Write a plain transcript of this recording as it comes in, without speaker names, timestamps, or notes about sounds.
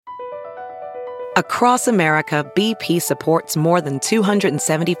Across America, BP supports more than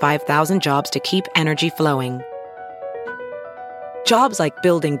 275,000 jobs to keep energy flowing. Jobs like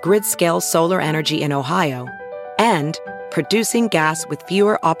building grid-scale solar energy in Ohio and producing gas with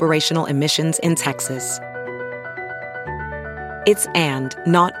fewer operational emissions in Texas. It's and,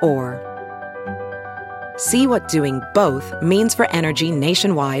 not or. See what doing both means for energy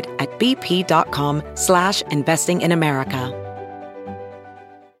nationwide at bp.com/investing in America.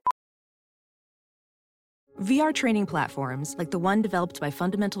 VR training platforms, like the one developed by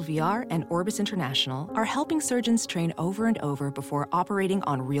Fundamental VR and Orbis International, are helping surgeons train over and over before operating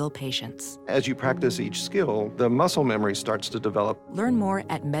on real patients. As you practice each skill, the muscle memory starts to develop. Learn more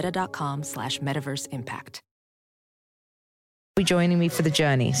at meta.com/metaverseimpact. Be joining me for the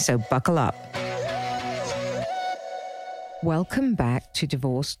journey, so buckle up. Welcome back to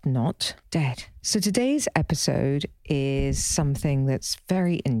Divorced Not Dead. So today's episode is something that's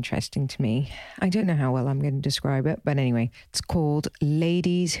very interesting to me. I don't know how well I'm going to describe it, but anyway, it's called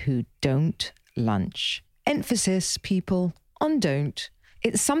Ladies Who Don't Lunch. Emphasis, people, on don't.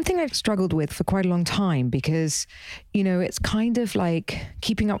 It's something I've struggled with for quite a long time because, you know, it's kind of like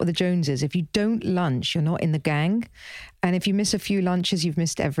keeping up with the Joneses. If you don't lunch, you're not in the gang. And if you miss a few lunches, you've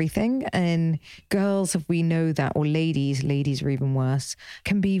missed everything. And girls, if we know that, or ladies are even worse,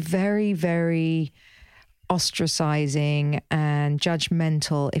 can be very, very ostracizing and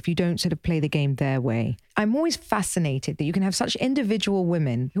judgmental if you don't sort of play the game their way. I'm always fascinated that you can have such individual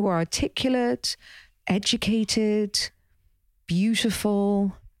women who are articulate, educated,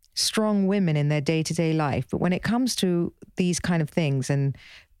 beautiful, strong women in their day-to-day life. But when it comes to these kind of things and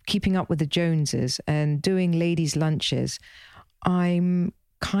keeping up with the Joneses and doing ladies' lunches, I'm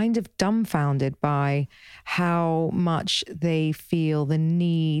kind of dumbfounded by how much they feel the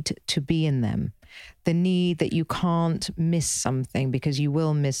need to be in them. The need that you can't miss something because you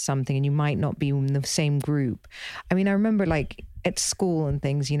will miss something and you might not be in the same group. I mean, I remember like at school and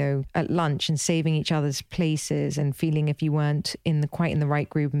things, you know, at lunch and saving each other's places and feeling if you weren't quite in the right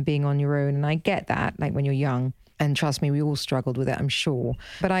group and being on your own. And I get that, like when you're young. And trust me, we all struggled with it, I'm sure.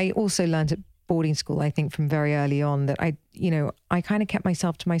 But I also learned at boarding school, I think from very early on, that I kind of kept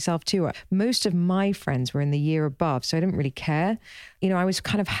myself to myself too. Most of my friends were in the year above, so I didn't really care. You know, I was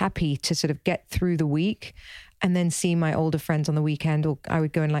kind of happy to sort of get through the week and then see my older friends on the weekend, or I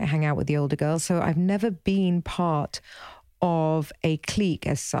would go and like hang out with the older girls. So I've never been part of a clique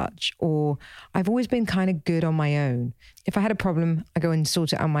as such, or I've always been kind of good on my own. If I had a problem, I go and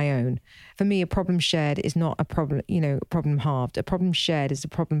sort it on my own. For me, a problem shared is not a problem, you know, a problem halved. A problem shared is a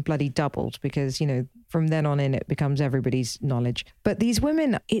problem bloody doubled because, you know, from then on in, it becomes everybody's knowledge. But these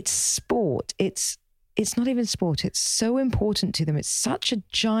women, it's sport. It's not even sport. It's so important to them. It's such a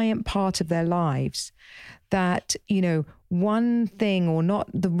giant part of their lives that, you know, one thing or not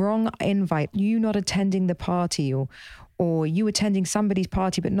the wrong invite, you not attending the party or you attending somebody's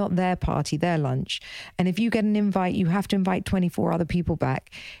party, but not their party, their lunch. And if you get an invite, you have to invite 24 other people back.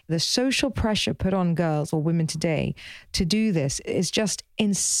 The social pressure put on girls or women today to do this is just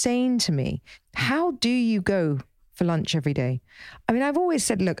insane to me. How do you go for lunch every day? I mean, I've always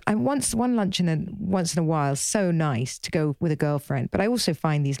said, look, once in a while, so nice to go with a girlfriend. But I also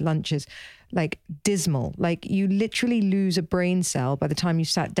find these lunches like dismal. Like you literally lose a brain cell by the time you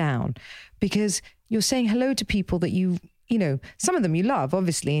sat down because you're saying hello to people that you know, some of them you love,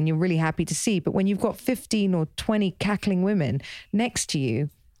 obviously, and you're really happy to see. But when you've got 15 or 20 cackling women next to you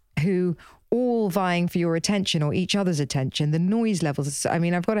who all vying for your attention or each other's attention, the noise levels, I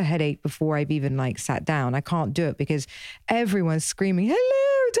mean, I've got a headache before I've even like sat down. I can't do it because everyone's screaming,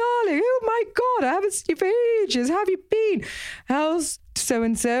 hello, darling. Oh my God, I haven't seen you for ages. How have you been? How's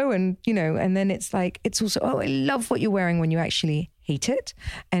so-and-so? And, you know, and then it's like, it's also, oh, I love what you're wearing when you actually hate it.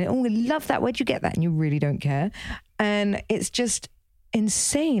 And, oh, I love that. Where'd you get that? And you really don't care. And it's just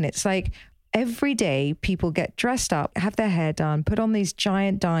insane. It's like every day people get dressed up, have their hair done, put on these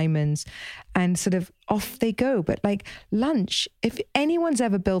giant diamonds and sort of off they go. But like lunch, if anyone's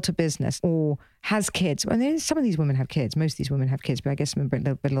ever built a business or has kids, I mean, some of these women have kids, most of these women have kids, but I guess I'm a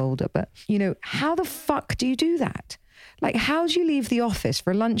little bit older. But, you know, how the fuck do you do that? Like, how do you leave the office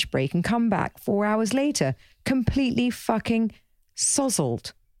for a lunch break and come back 4 hours later completely fucking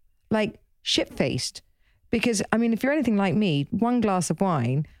sozzled, like shit-faced? Because, I mean, if you're anything like me, one glass of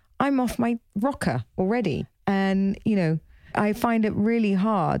wine, I'm off my rocker already. And, you know, I find it really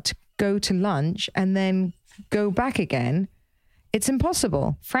hard to go to lunch and then go back again. It's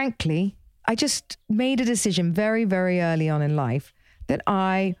impossible. Frankly, I just made a decision very, very early on in life that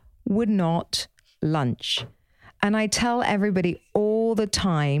I would not lunch. And I tell everybody all the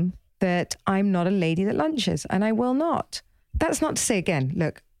time that I'm not a lady that lunches, and I will not. That's not to say, again,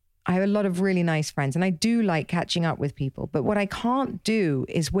 look, I have a lot of really nice friends and I do like catching up with people. But what I can't do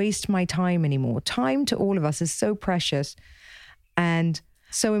is waste my time anymore. Time to all of us is so precious and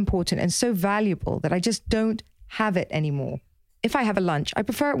so important and so valuable that I just don't have it anymore. If I have a lunch, I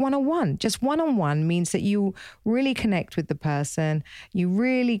prefer it one-on-one. Just one-on-one means that you really connect with the person. You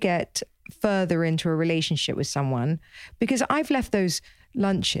really get further into a relationship with someone, because I've left those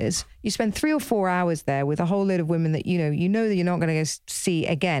lunches. You spend 3 or 4 hours there with a whole load of women that you know that you're not going to see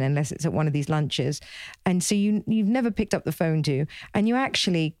again unless it's at one of these lunches. And so you've never picked up the phone to, and you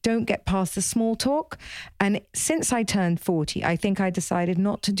actually don't get past the small talk. And since I turned 40, I think I decided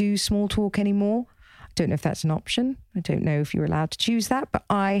not to do small talk anymore. I don't know if that's an option. I don't know if you're allowed to choose that, but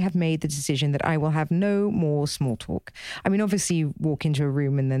I have made the decision that I will have no more small talk. I mean, obviously you walk into a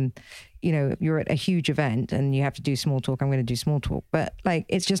room and then, you're at a huge event and you have to do small talk. I'm going to do small talk, but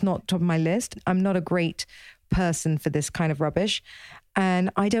it's just not top of my list. I'm not a great person for this kind of rubbish.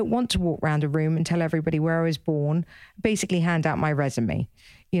 And I don't want to walk around a room and tell everybody where I was born, basically hand out my resume.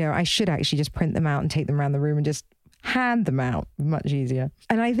 I should actually just print them out and take them around the room and just hand them out. Much easier.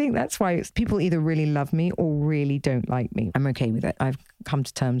 And I think that's why people either really love me or really don't like me. I'm okay with it. I've come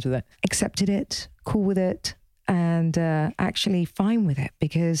to terms with it, accepted it, cool with it, and actually fine with it,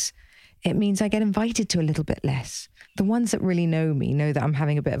 because it means I get invited to a little bit less. The ones that really know me know that I'm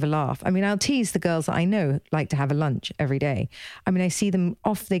having a bit of a laugh. I mean, I'll tease the girls that I know like to have a lunch every day. I mean, I see them,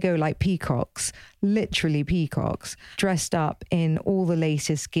 off they go like peacocks, literally peacocks, dressed up in all the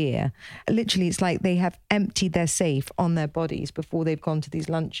latest gear. Literally, it's like they have emptied their safe on their bodies before they've gone to these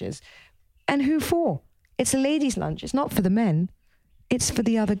lunches. And who for? It's a ladies' lunch. It's not for the men. It's for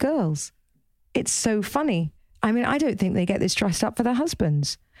the other girls. It's so funny. I mean, I don't think they get this dressed up for their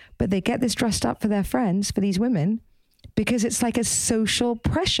husbands, but they get this dressed up for their friends, for these women, because it's like a social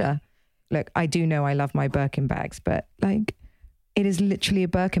pressure. Look, I do know I love my Birkin bags, but it is literally a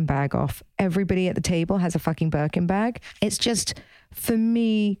Birkin bag off. Everybody at the table has a fucking Birkin bag. It's just, for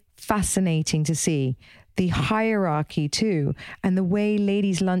me, fascinating to see the hierarchy too, and the way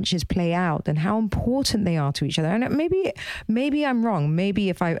ladies' lunches play out and how important they are to each other. And maybe I'm wrong. Maybe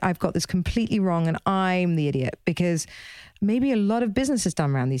if I've got this completely wrong and I'm the idiot, because maybe a lot of business is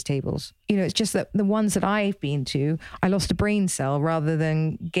done around these tables. It's just that the ones that I've been to, I lost a brain cell rather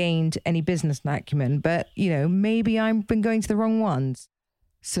than gained any business acumen. But, maybe I've been going to the wrong ones.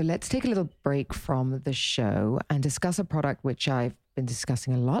 So let's take a little break from the show and discuss a product which I've been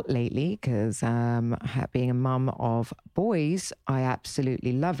discussing a lot lately, because being a mum of boys, I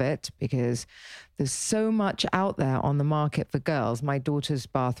absolutely love it, because there's so much out there on the market for girls. My daughter's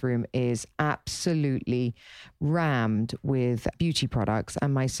bathroom is absolutely rammed with beauty products,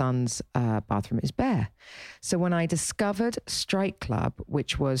 and my son's bathroom is bare. So when I discovered Strike Club,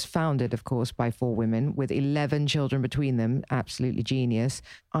 which was founded, of course, by 4 women with 11 children between them, absolutely genius,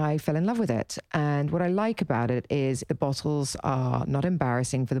 I fell in love with it. And what I like about it is the bottles are not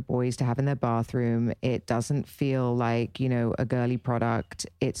embarrassing for the boys to have in their bathroom. It doesn't feel like, a girly product.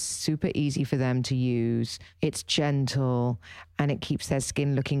 It's super easy for them to use. It's gentle and it keeps their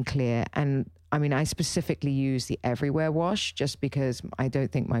skin looking clear. And I mean, I specifically use the Everywhere wash just because I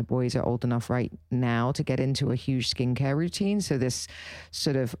don't think my boys are old enough right now to get into a huge skincare routine. So this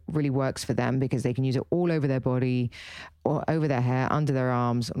sort of really works for them because they can use it all over their body or over their hair, under their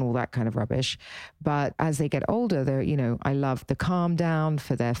arms and all that kind of rubbish. But as they get older, I love the Calm Down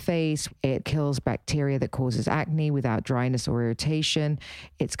for their face. It kills bacteria that causes acne without dryness or irritation.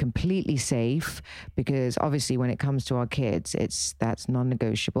 It's completely safe because obviously when it comes to our kids, that's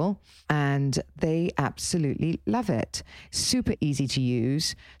non-negotiable. And they absolutely love it. Super easy to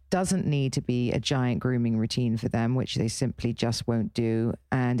use. Doesn't need to be a giant grooming routine for them, which they simply just won't do.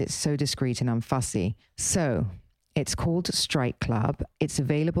 And it's so discreet and unfussy. So it's called Strike Club. It's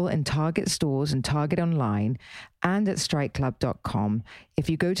available in Target stores and Target online and at strikeclub.com.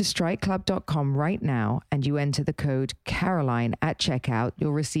 If you go to strikeclub.com right now and you enter the code Caroline at checkout,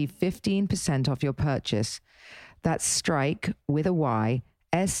 you'll receive 15% off your purchase. That's Strike with a Y,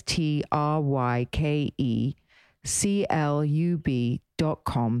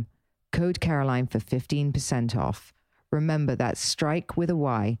 STRYKECLUB.com, code Caroline for 15% off. Remember, that's Strike with a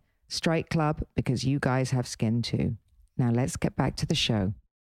Y, Strike Club, because you guys have skin too. Now let's get back to the show.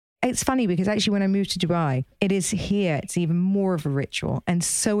 It's funny because actually when I moved to Dubai, it is here. It's even more of a ritual and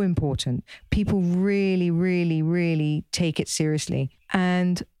so important. People really, really, really take it seriously.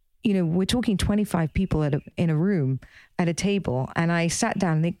 And, we're talking 25 people in a room at a table. And I sat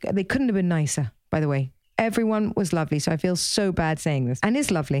down. They couldn't have been nicer, by the way. Everyone was lovely. So I feel so bad saying this. And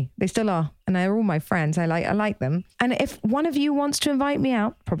is lovely. They still are. And they're all my friends. I like them. And if one of you wants to invite me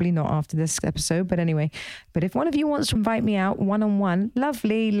out, probably not after this episode, but anyway, but if one of you wants to invite me out one-on-one,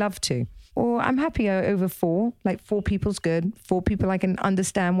 lovely, love to. Or I'm happier over 4, like 4 people's good. 4 people I can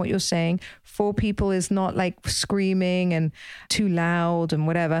understand what you're saying. 4 people is not like screaming and too loud and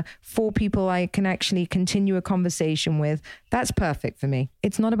whatever. 4 people I can actually continue a conversation with. That's perfect for me.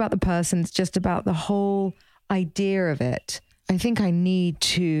 It's not about the person. It's just about the whole idea of it. I think I need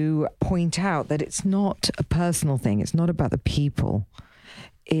to point out that it's not a personal thing. It's not about the people.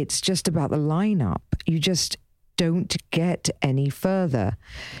 It's just about the lineup. You just don't get any further.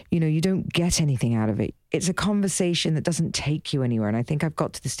 You don't get anything out of it. It's a conversation that doesn't take you anywhere. And I think I've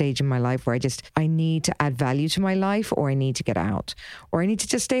got to the stage in my life where I need to add value to my life, or I need to get out, or I need to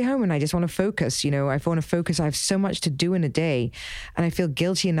just stay home and I just want to focus. I want to focus. I have so much to do in a day, and I feel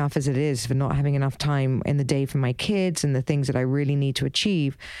guilty enough as it is for not having enough time in the day for my kids and the things that I really need to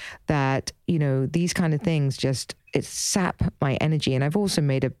achieve, that, these kind of things it sap my energy. And I've also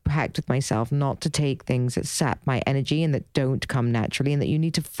made a pact with myself not to take things that sap my energy and that don't come naturally and that you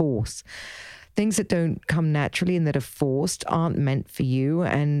need to force. Things that don't come naturally and that are forced aren't meant for you.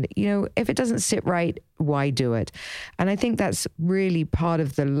 And, if it doesn't sit right, why do it? And I think that's really part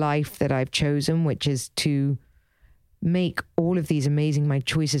of the life that I've chosen, which is to make all of these amazing my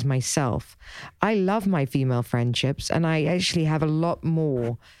choices myself. I love my female friendships, and I actually have a lot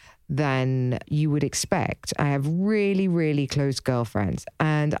more than you would expect. I have really, really close girlfriends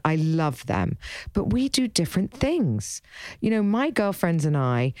and I love them, but we do different things. My girlfriends and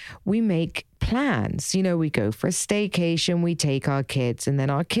I, we make plans. We go for a staycation, we take our kids, and then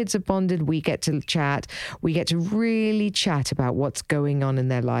our kids are bonded. We get to chat. We get to really chat about what's going on in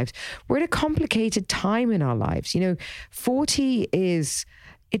their lives. We're at a complicated time in our lives. 40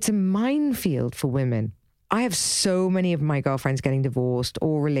 it's a minefield for women. I have so many of my girlfriends getting divorced,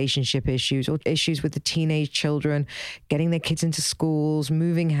 or relationship issues, or issues with the teenage children, getting their kids into schools,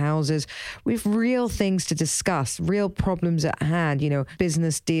 moving houses. We have real things to discuss, real problems at hand,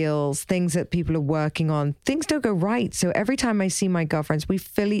 business deals, things that people are working on. Things don't go right. So every time I see my girlfriends, we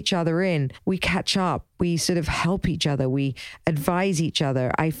fill each other in, we catch up, we sort of help each other, we advise each other.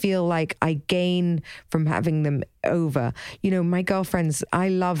 I feel like I gain from having them over. My girlfriends, I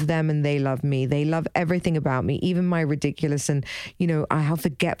love them and they love me. They love everything about me, even my ridiculous and, how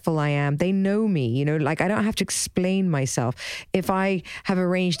forgetful I am. They know me, I don't have to explain myself. If I have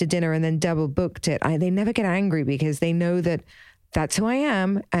arranged a dinner and then double booked it, they never get angry because they know that that's who I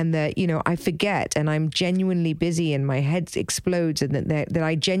am, and that, I forget and I'm genuinely busy and my head explodes, and that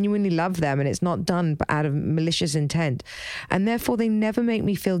I genuinely love them and it's not done out of malicious intent. And therefore they never make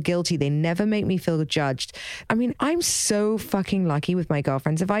me feel guilty. They never make me feel judged. I mean, I'm so fucking lucky with my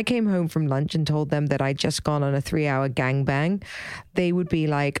girlfriends. If I came home from lunch and told them that I'd just gone on a 3-hour gangbang, they would be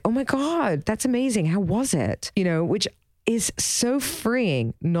like, oh my God, that's amazing. How was it? Which is so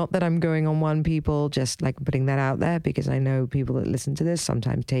freeing. Not that I'm going on one, people, just like putting that out there, because I know people that listen to this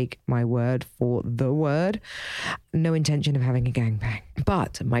sometimes take my word for the word. No intention of having a gangbang.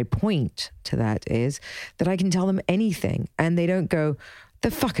 But my point to that is that I can tell them anything and they don't go, the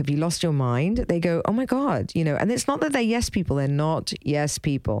fuck, have you lost your mind? They go, oh my God, and it's not that they're yes people. They're not yes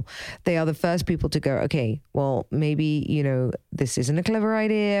people. They are the first people to go, okay, well, maybe, this isn't a clever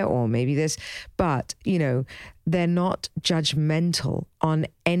idea, or maybe this, but, they're not judgmental on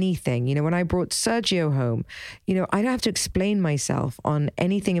anything. When I brought Sergio home, I don't have to explain myself on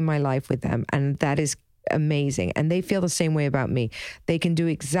anything in my life with them. And that is amazing. And they feel the same way about me. They can do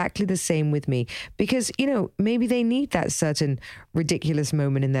exactly the same with me because, maybe they need that certain ridiculous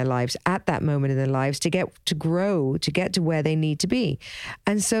moment in their lives at that moment in their lives to get to grow, to get to where they need to be.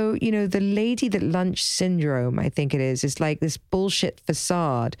 And so, the lady that lunch syndrome, I think it is like this bullshit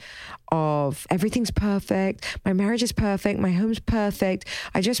facade of everything's perfect. My marriage is perfect. My home's perfect.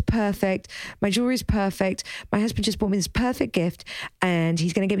 I just perfect. My jewelry's perfect. My husband just bought me this perfect gift and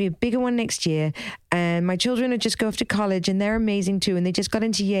he's going to get me a bigger one next year. And my children are just go off to college and they're amazing too. And they just got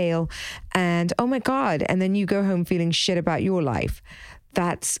into Yale and oh my God. And then you go home feeling shit about your life.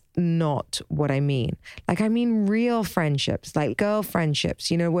 That's not what I mean. Like, I mean real friendships, like girl friendships,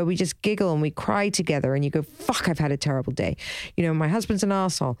 where we just giggle and we cry together and you go, fuck, I've had a terrible day. My husband's an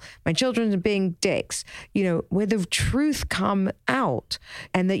arsehole. My children are being dicks, where the truth come out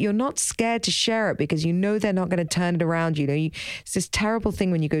and that you're not scared to share it because they're not going to turn it around. It's this terrible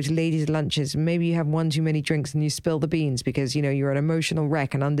thing when you go to ladies' lunches and maybe you have one too many drinks and you spill the beans because, you're an emotional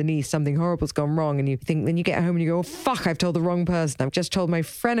wreck and underneath something horrible's gone wrong and you think, then you get home and you go, oh, fuck, I've told the wrong person. I've just told my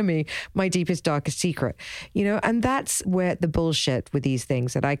friend telling me my deepest, darkest secret, you know, and that's where the bullshit with these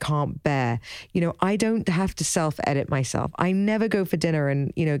things that I can't bear. You know, I don't have to self-edit myself. I never go for dinner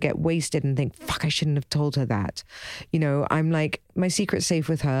and, you know, get wasted and think, fuck, I shouldn't have told her that. You know, I'm like, my secret's safe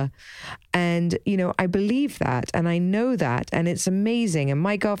with her. And, you know, I believe that and I know that. And it's amazing. And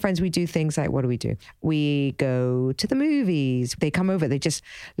my girlfriends, we do things like, what do? We go to the movies. They come over. They just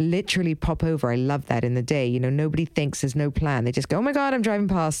literally pop over. I love that in the day. You know, nobody thinks, there's no plan. They just go, oh my God, I'm driving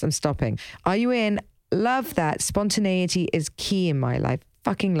past. I'm stopping. Are you in? Love that. Spontaneity is key in my life.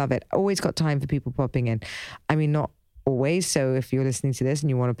 Fucking love it. Always got time for people popping in. I mean, not always. So if you're listening to this and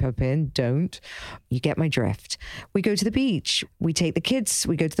you want to pop in, don't. You get my drift. We go to the beach. We take the kids.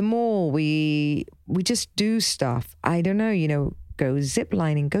 We go to the mall. We just do stuff. I don't know, you know, go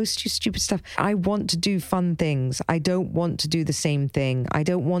ziplining, go do stupid stuff. I want to do fun things. I don't want to do the same thing. I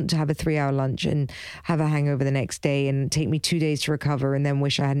don't want to have a 3-hour lunch and have a hangover the next day and take me 2 days to recover and then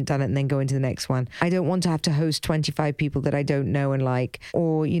wish I hadn't done it and then go into the next one. I don't want to have to host 25 people that I don't know and like,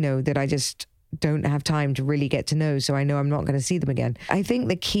 or, you know, that I just don't have time to really get to know, so I know I'm not going to see them again. I think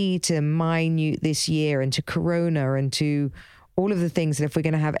the key to this year and to Corona and to all of the things that if we're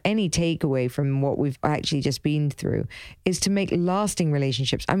going to have any takeaway from what we've actually just been through is to make lasting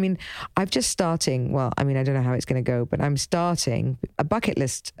relationships. I mean, I don't know how it's going to go, but I'm starting a bucket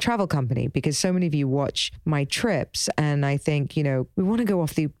list travel company because so many of you watch my trips and I think, you know, we want to go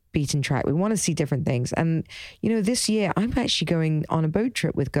off the beaten track. We want to see different things. And, you know, this year I'm actually going on a boat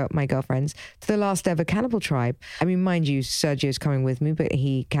trip with my girlfriends to the last ever Cannibal Tribe. I mean, mind you, Sergio's coming with me, but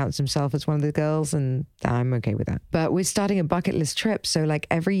he counts himself as one of the girls and I'm okay with that. But we're starting a bucket list trip. So like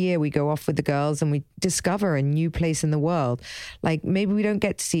every year we go off with the girls and we discover a new place in the world. Like maybe we don't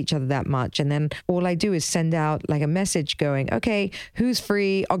get to see each other that much. And then all I do is send out like a message going, okay, who's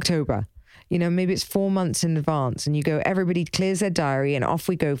free October? You know, maybe it's 4 months in advance and you go, everybody clears their diary and off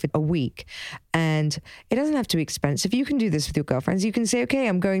we go for a week. And it doesn't have to be expensive. You can do this with your girlfriends. You can say,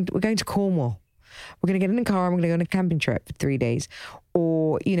 okay, we're going to Cornwall. We're going to get in a car and we're going to go on a camping trip for 3 days.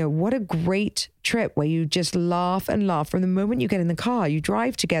 Or, you know, what a great trip where you just laugh and laugh from the moment you get in the car. You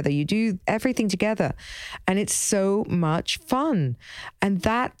drive together, you do everything together. And it's so much fun. And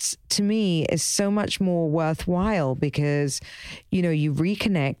that, to me, is so much more worthwhile because, you know, you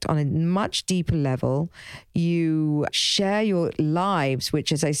reconnect on a much deeper level. You share your lives,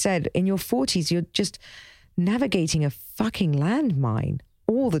 which, as I said, in your 40s, you're just navigating a fucking landmine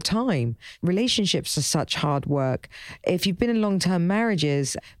all the time. Relationships are such hard work. If you've been in long-term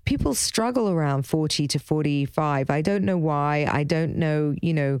marriages, people struggle around 40 to 45. I don't know why. I don't know,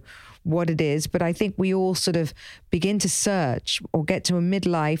 you know, what it is, but I think we all sort of begin to search or get to a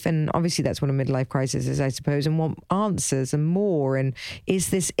midlife, and obviously that's what a midlife crisis is, I suppose, and want answers and more, and is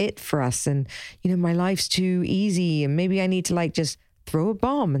this it for us? And, you know, my life's too easy and maybe I need to like just throw a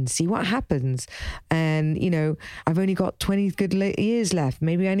bomb and see what happens. And, you know, I've only got 20 good years left.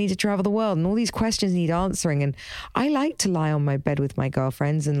 Maybe I need to travel the world, and all these questions need answering. And I like to lie on my bed with my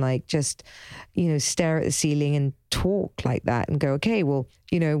girlfriends and like just, you know, stare at the ceiling and talk like that and go, okay, well,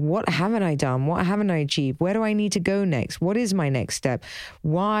 you know, what haven't I done? What haven't I achieved? Where do I need to go next? What is my next step?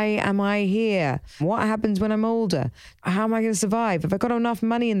 Why am I here? What happens when I'm older? How am I going to survive? Have I got enough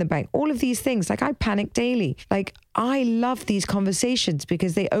money in the bank? All of these things. Like, I panic daily. Like, I love these conversations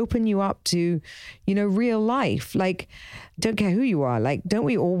because they open you up to, you know, real life. Like, don't care who you are. Like, don't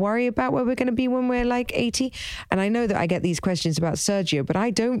we all worry about where we're going to be when we're like 80? And I know that I get these questions about Sergio, but I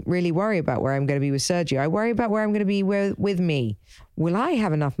don't really worry about where I'm going to be with Sergio. I worry about where I'm going to be with me. Will I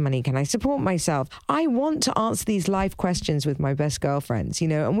have enough money? Can I support myself? I want to answer these life questions with my best girlfriends, you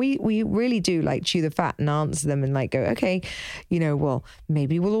know, and we really do like chew the fat and answer them and like go, okay, you know, well,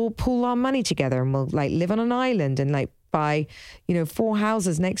 maybe we'll all pool our money together and we'll like live on an island and like buy, you know, 4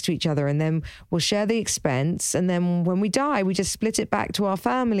 houses next to each other, and then we'll share the expense. And then when we die, we just split it back to our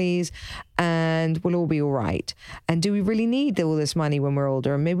families and we'll all be all right. And do we really need all this money when we're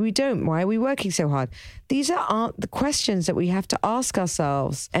older? And maybe we don't. Why are we working so hard? These aren't the questions that we have to ask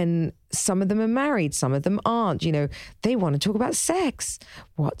ourselves. And some of them are married, some of them aren't. You know, they want to talk about sex.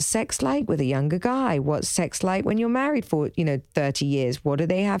 What's sex like with a younger guy? What's sex like when you're married for, you know, 30 years? What do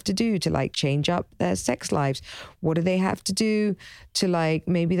they have to do to like change up their sex lives? What do they have to do to like,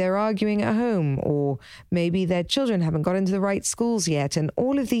 maybe they're arguing at home, or maybe their children haven't got into the right schools yet. And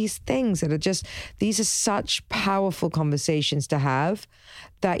all of these things that are just, these are such powerful conversations to have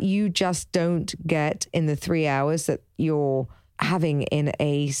that you just don't get in the 3 hours that you're having in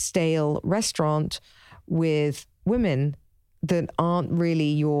a stale restaurant with women that aren't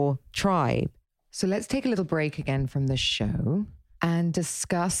really your tribe. So let's take a little break again from the show. and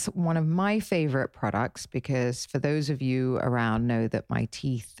discuss one of my favorite products, because for those of you around know that my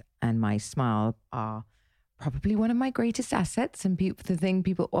teeth and my smile are probably one of my greatest assets. And the thing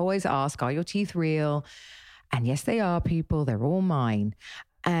people always ask, are your teeth real? And yes, they are, people. They're all mine.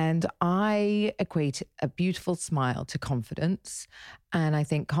 And I equate a beautiful smile to confidence. And I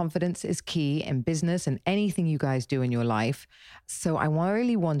think confidence is key in business and anything you guys do in your life. So I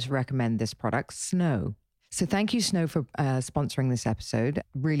really want to recommend this product, Snow. So thank you, Snow, for sponsoring this episode.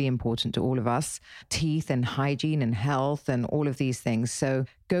 Really important to all of us. Teeth and hygiene and health and all of these things. So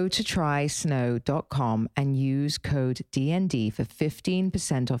go to trysnow.com and use code DND for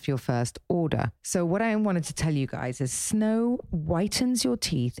 15% off your first order. So what I wanted to tell you guys is Snow whitens your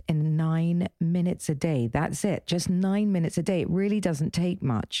teeth in 9 minutes a day. That's it. Just 9 minutes a day. It really doesn't take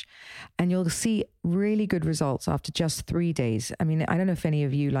much. And you'll see really good results after just 3 days. I mean, I don't know if any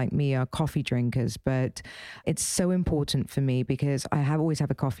of you like me are coffee drinkers, but it's so important for me because I always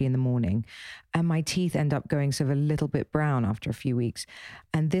have a coffee in the morning and my teeth end up going sort of a little bit brown after a few weeks.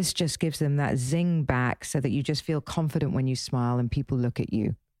 And this just gives them that zing back so that you just feel confident when you smile and people look at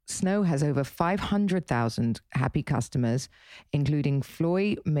you. Snow has over 500,000 happy customers, including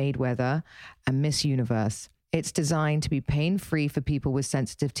Floyd Mayweather and Miss Universe. It's designed to be pain-free for people with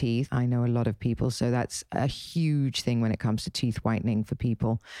sensitive teeth. I know a lot of people, so that's a huge thing when it comes to teeth whitening for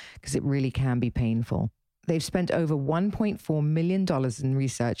people, because it really can be painful. They've spent over $1.4 million in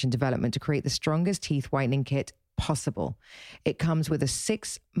research and development to create the strongest teeth whitening kit possible. It comes with a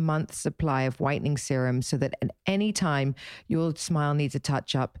 6-month supply of whitening serum so that at any time your smile needs a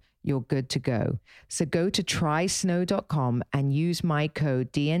touch-up, you're good to go. So go to trysnow.com and use my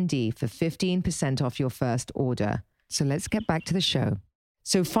code DND for 15% off your first order. So let's get back to the show.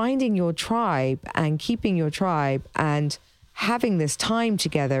 So finding your tribe and keeping your tribe and having this time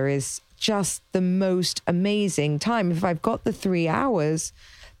together is just the most amazing time. If I've got the 3 hours,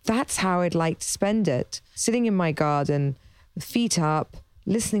 that's how I'd like to spend it. Sitting in my garden, feet up,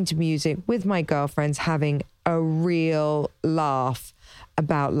 listening to music with my girlfriends, having a real laugh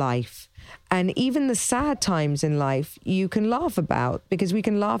about life. And even the sad times in life, you can laugh about because we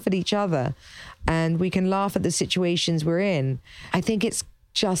can laugh at each other and we can laugh at the situations we're in. I think it's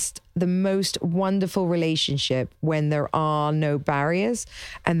just the most wonderful relationship when there are no barriers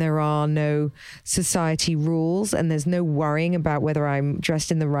and there are no society rules and there's no worrying about whether I'm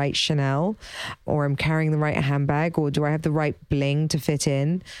dressed in the right Chanel or I'm carrying the right handbag or do I have the right bling to fit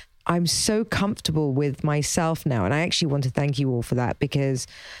in. I'm so comfortable with myself now. And I actually want to thank you all for that because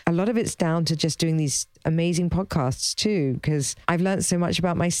a lot of it's down to just doing these amazing podcasts too, because I've learned so much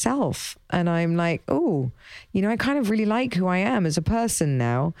about myself and I'm like, oh, you know, I kind of really like who I am as a person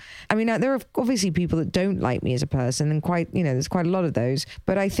now. I mean, there are obviously people that don't like me as a person and there's quite a lot of those.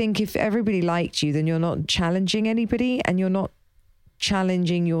 But I think if everybody liked you, then you're not challenging anybody and you're not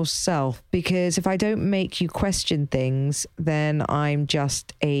challenging yourself, because if I don't make you question things, then I'm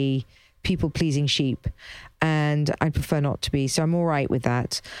just a people-pleasing sheep and I prefer not to be. So I'm all right with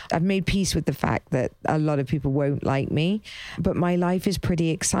that. I've made peace with the fact that a lot of people won't like me, but my life is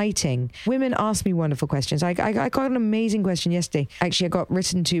pretty exciting. Women ask me wonderful questions. I got an amazing question yesterday. Actually, I got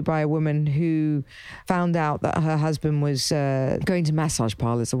written to by a woman who found out that her husband was going to massage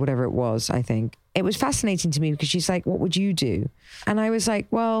parlors or whatever it was, I think. It was fascinating to me because she's like, what would you do? And I was like,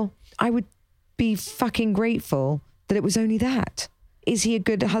 well, I would be fucking grateful that it was only that. Is he a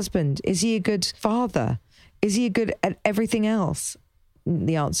good husband? Is he a good father? Is he good at everything else?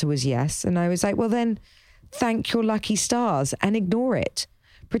 The answer was yes. And I was like, well, then thank your lucky stars and ignore it.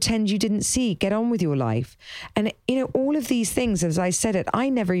 Pretend you didn't see, get on with your life. And, all of these things, as I said it, I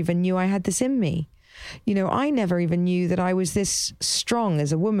never even knew I had this in me. I never even knew that I was this strong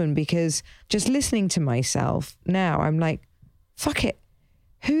as a woman because just listening to myself now, I'm like, fuck it.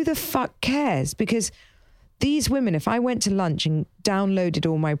 Who the fuck cares? Because these women, if I went to lunch and downloaded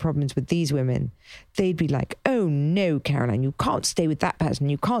all my problems with these women, they'd be like, oh no, Caroline, you can't stay with that person.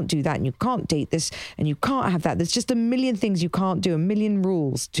 You can't do that and you can't date this and you can't have that. There's just a million things you can't do, a million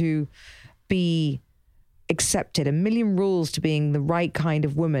rules to be accepted, a million rules to being the right kind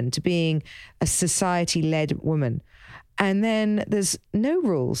of woman, to being a society-led woman. And then there's no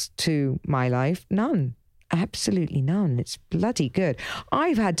rules to my life, none. Absolutely none. It's bloody good.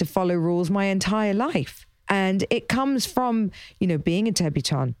 I've had to follow rules my entire life. And it comes from, being a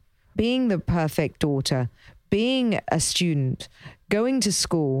debutante, being the perfect daughter, being a student, going to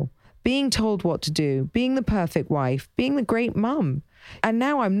school, being told what to do, being the perfect wife, being the great mum. And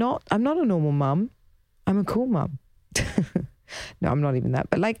now I'm not a normal mum. I'm a cool mum. No, I'm not even that.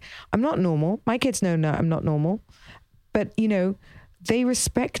 But I'm not normal. My kids know no, I'm not normal. But, they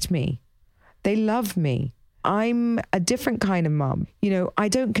respect me. They love me. I'm a different kind of mum. I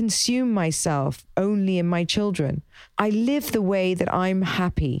don't consume myself only in my children. I live the way that I'm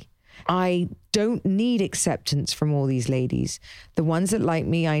happy. I don't need acceptance from all these ladies. The ones that like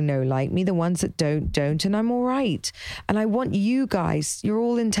me, I know like me. The ones that don't, and I'm all right. And I want you guys, you're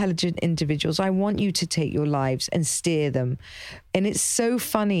all intelligent individuals. I want you to take your lives and steer them. And it's so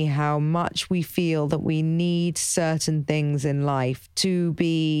funny how much we feel that we need certain things in life to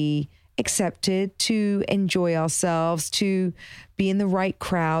be accepted, to enjoy ourselves, to be in the right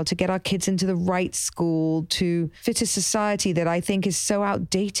crowd, to get our kids into the right school, to fit a society that I think is so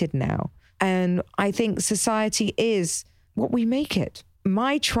outdated now. And I think society is what we make it.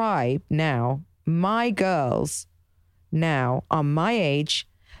 My tribe now, my girls now are my age,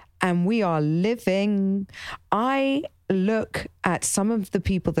 and we are living. I look at some of the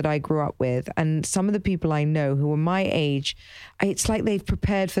people that I grew up with and some of the people I know who are my age. It's like they've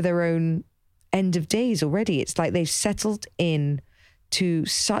prepared for their own end of days already. It's like they've settled in to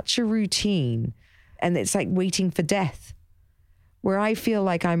such a routine, and it's like waiting for death, where I feel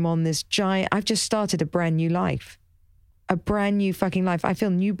like I'm on this I've just started a brand new life, a brand new fucking life. I feel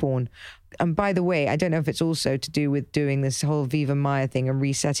newborn. And by the way, I don't know if it's also to do with doing this whole Viva Maya thing and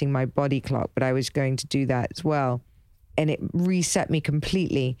resetting my body clock, but I was going to do that as well. And it reset me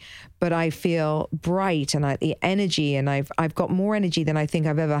completely. But I feel bright, and the energy, and I've got more energy than I think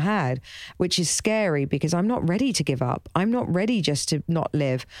I've ever had, which is scary because I'm not ready to give up. I'm not ready just to not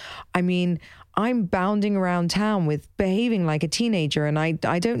live. I mean, I'm bounding around town behaving like a teenager, and I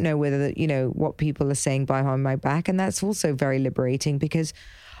don't know whether, what people are saying behind my back. And that's also very liberating because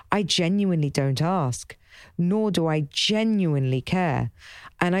I genuinely don't ask, nor do I genuinely care.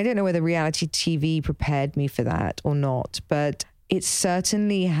 And I don't know whether reality TV prepared me for that or not, but it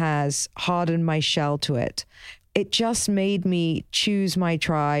certainly has hardened my shell to it. It just made me choose my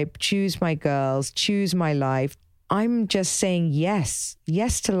tribe, choose my girls, choose my life. I'm just saying yes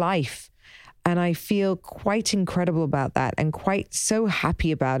to life. And I feel quite incredible about that and quite so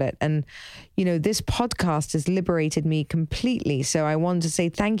happy about it. And, this podcast has liberated me completely. So I want to say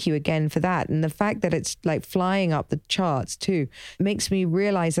thank you again for that. And the fact that it's like flying up the charts too makes me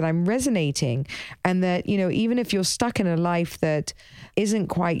realize that I'm resonating, and that, even if you're stuck in a life that isn't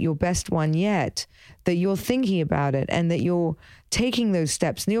quite your best one yet, that you're thinking about it and that you're taking those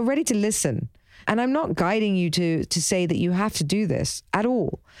steps and you're ready to listen. And I'm not guiding you to say that you have to do this at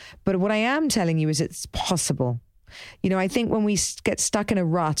all. But what I am telling you is it's possible. I think when we get stuck in a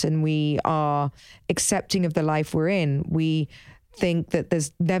rut and we are accepting of the life we're in, we think that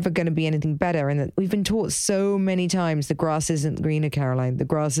there's never going to be anything better. And that we've been taught so many times, the grass isn't greener, Caroline. The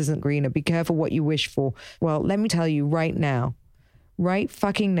grass isn't greener. Be careful what you wish for. Well, let me tell you right now, right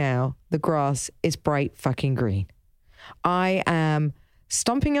fucking now, the grass is bright fucking green. I am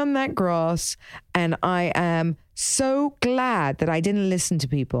stomping on that grass, and I am so glad that I didn't listen to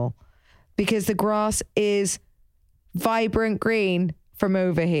people, because the grass is vibrant green from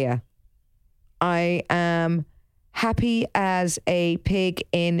over here. I am happy as a pig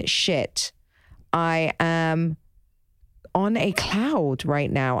in shit. I am on a cloud right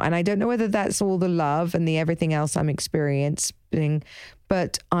now, and I don't know whether that's all the love and the everything else I'm experiencing,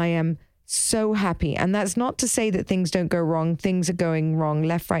 but I am so happy. And that's not to say that things don't go wrong. Things are going wrong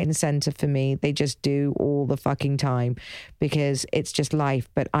left, right, and center for me. They just do all the fucking time because it's just life.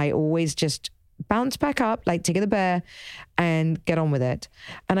 But I always just bounce back up like Tigger the bear and get on with it.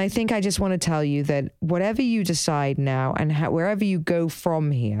 And I think I just want to tell you that whatever you decide now and wherever you go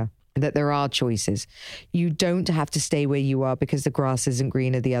from here, that there are choices. You don't have to stay where you are because the grass isn't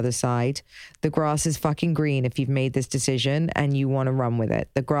greener the other side. The grass is fucking green if you've made this decision and you want to run with it.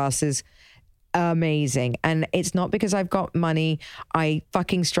 The grass is amazing. And it's not because I've got money. I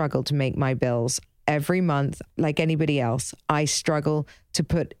fucking struggle to make my bills every month like anybody else. I struggle to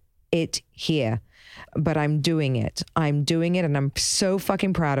put it here, but I'm doing it. And I'm so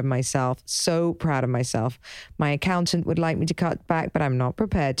fucking proud of myself. So proud of myself. My accountant would like me to cut back, but I'm not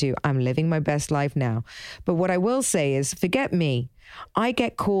prepared to. I'm living my best life now. But what I will say is, forget me. I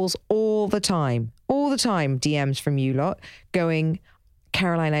get calls all the time, DMs from you lot going,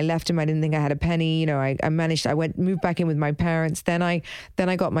 Caroline, I left him. I didn't think I had a penny. I moved back in with my parents. Then I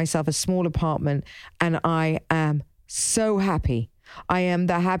got myself a small apartment, and I am so happy. I am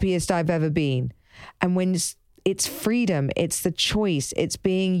the happiest I've ever been. And when it's freedom, it's the choice, it's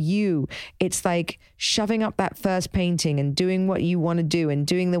being you. It's like shoving up that first painting and doing what you want to do and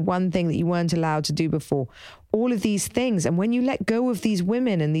doing the one thing that you weren't allowed to do before. all of these things. And when you let go of these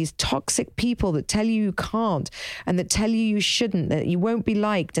women and these toxic people that tell you you can't and that tell you you shouldn't, that you won't be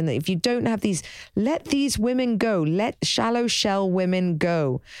liked, and that if you don't have these, let these women go. Let shallow shell women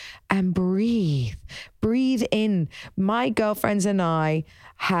go and breathe. Breathe in. My girlfriends and I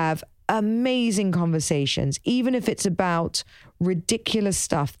have amazing conversations, even if it's about ridiculous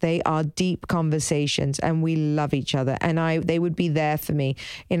stuff. They are deep conversations, and we love each other, and they would be there for me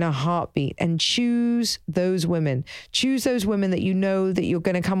in a heartbeat. And choose those women that you know that you're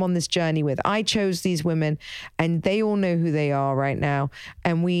going to come on this journey with. I chose these women, and they all know who they are right now,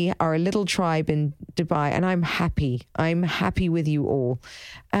 and we are a little tribe in Dubai, and I'm happy with you all.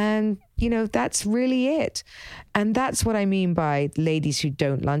 And that's really it. And that's what I mean by ladies who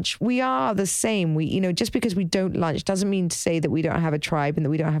don't lunch. We are the same. Just because we don't lunch doesn't mean to say that we don't have a tribe and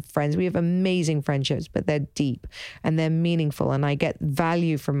that we don't have friends. We have amazing friendships, but they're deep and they're meaningful, and I get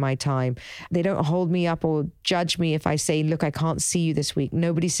value from my time. They don't hold me up or judge me if I say, look, I can't see you this week.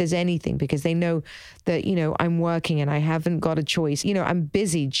 Nobody says anything because they know that, I'm working and I haven't got a choice. I'm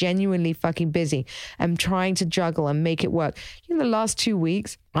busy, genuinely fucking busy. I'm trying to juggle and make it work. The last 2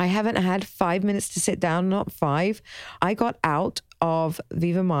 weeks, I haven't had 5 minutes to sit down, not 5. I got out of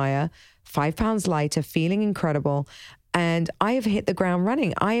Viva Maya 5 pounds lighter, feeling incredible. And I have hit the ground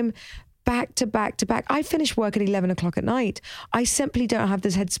running. I am back to back to back. I finish work at 11 o'clock at night. I simply don't have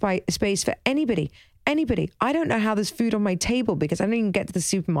this headspace for anybody. I don't know how there's food on my table because I don't even get to the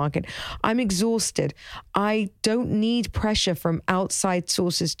supermarket. I'm exhausted. I don't need pressure from outside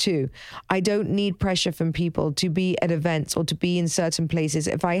sources too. I don't need pressure from people to be at events or to be in certain places.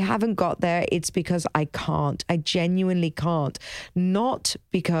 If I haven't got there, it's because I can't. I genuinely can't. Not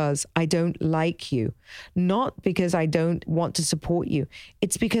because I don't like you. Not because I don't want to support you.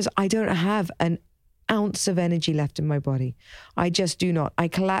 It's because I don't have an ounce of energy left in my body. I just do not. I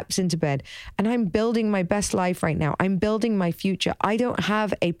collapse into bed, and I'm building my best life right now. I'm building my future. I don't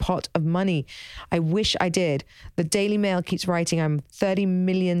have a pot of money. I wish I did. The Daily Mail keeps writing I'm $30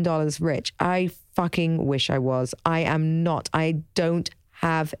 million rich. I fucking wish I was. I am not. I don't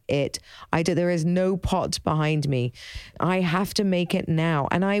have it. There is no pot behind me. I have to make it now,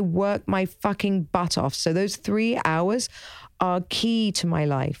 and I work my fucking butt off. So those 3 hours are key to my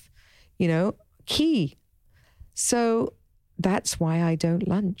life. Key. So that's why I don't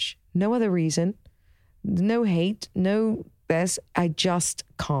lunch. No other reason. No hate. No this. I just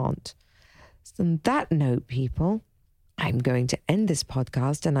can't. So on that note, people, I'm going to end this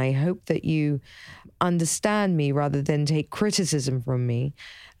podcast, and I hope that you understand me rather than take criticism from me,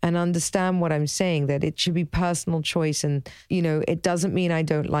 and understand what I'm saying, that it should be personal choice. And, it doesn't mean I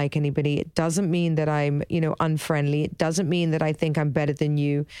don't like anybody. It doesn't mean that I'm, unfriendly. It doesn't mean that I think I'm better than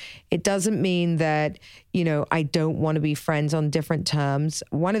you. It doesn't mean that, I don't want to be friends on different terms.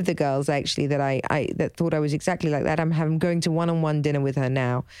 One of the girls actually that thought I was exactly like that, I'm going to one-on-one dinner with her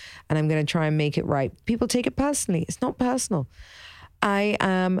now, and I'm going to try and make it right. People take it personally. It's not personal. I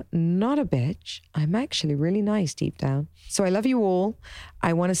am not a bitch. I'm actually really nice deep down. So I love you all.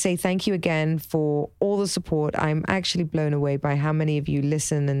 I want to say thank you again for all the support. I'm actually blown away by how many of you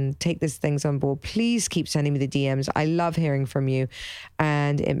listen and take these things on board. Please keep sending me the DMs. I love hearing from you,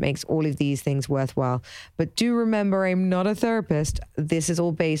 and it makes all of these things worthwhile. But do remember, I'm not a therapist. This is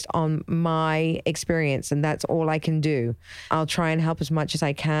all based on my experience, and that's all I can do. I'll try and help as much as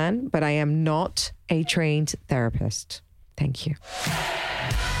I can, but I am not a trained therapist. Thank you.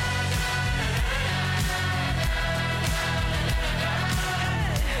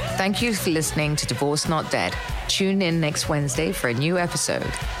 Thank you for listening to Divorce Not Dead. Tune in next Wednesday for a new episode.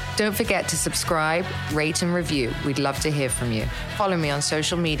 Don't forget to subscribe, rate, and review. We'd love to hear from you. Follow me on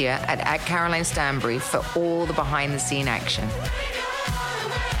social media at Caroline Stanbury for all the behind-the-scene action.